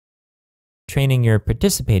training you're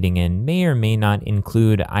participating in may or may not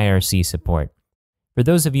include IRC support. For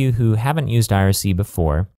those of you who haven't used IRC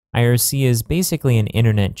before, IRC is basically an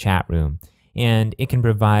internet chat room, and it can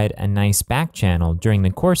provide a nice back channel during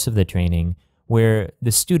the course of the training where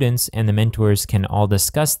the students and the mentors can all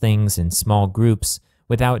discuss things in small groups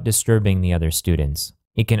without disturbing the other students.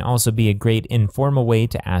 It can also be a great informal way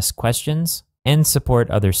to ask questions and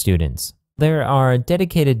support other students. There are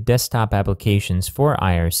dedicated desktop applications for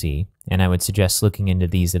IRC, and I would suggest looking into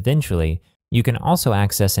these eventually. You can also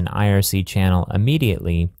access an IRC channel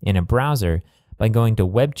immediately in a browser by going to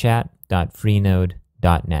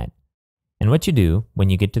webchat.freenode.net. And what you do when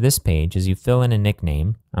you get to this page is you fill in a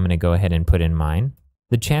nickname. I'm going to go ahead and put in mine.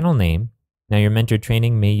 The channel name. Now your mentor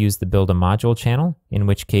training may use the build a module channel, in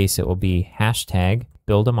which case it will be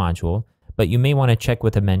 #build a module, but you may want to check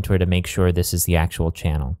with a mentor to make sure this is the actual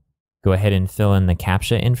channel. Go ahead and fill in the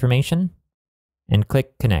CAPTCHA information and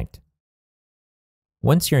click connect.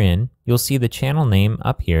 Once you're in, you'll see the channel name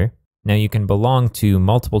up here. Now you can belong to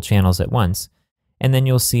multiple channels at once, and then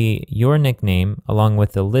you'll see your nickname along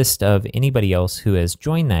with the list of anybody else who has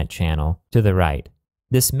joined that channel to the right.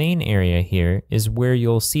 This main area here is where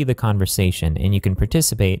you'll see the conversation, and you can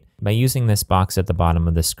participate by using this box at the bottom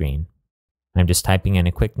of the screen. I'm just typing in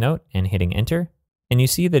a quick note and hitting enter, and you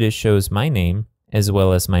see that it shows my name as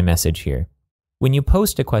well as my message here. When you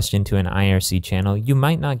post a question to an IRC channel, you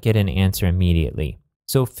might not get an answer immediately.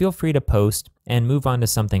 So feel free to post and move on to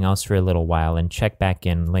something else for a little while and check back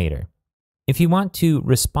in later. If you want to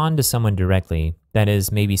respond to someone directly, that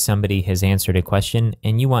is, maybe somebody has answered a question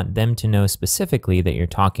and you want them to know specifically that you're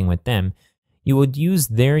talking with them, you would use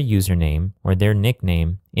their username or their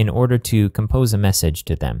nickname in order to compose a message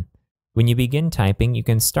to them. When you begin typing, you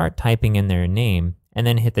can start typing in their name and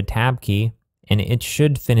then hit the tab key, and it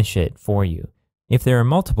should finish it for you. If there are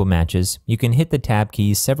multiple matches, you can hit the tab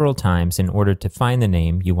key several times in order to find the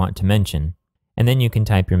name you want to mention, and then you can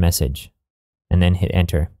type your message, and then hit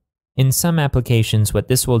enter. In some applications, what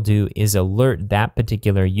this will do is alert that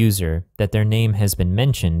particular user that their name has been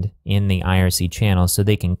mentioned in the IRC channel so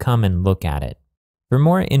they can come and look at it. For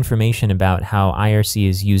more information about how IRC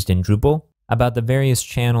is used in Drupal, about the various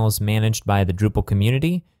channels managed by the Drupal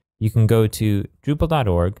community, you can go to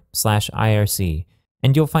drupal.org/IRC,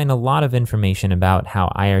 and you'll find a lot of information about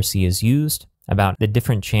how IRC is used, about the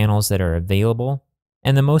different channels that are available,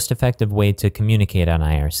 and the most effective way to communicate on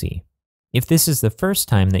IRC. If this is the first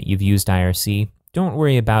time that you've used IRC, don't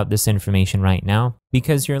worry about this information right now,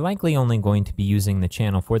 because you're likely only going to be using the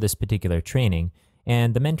channel for this particular training,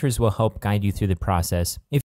 and the mentors will help guide you through the process if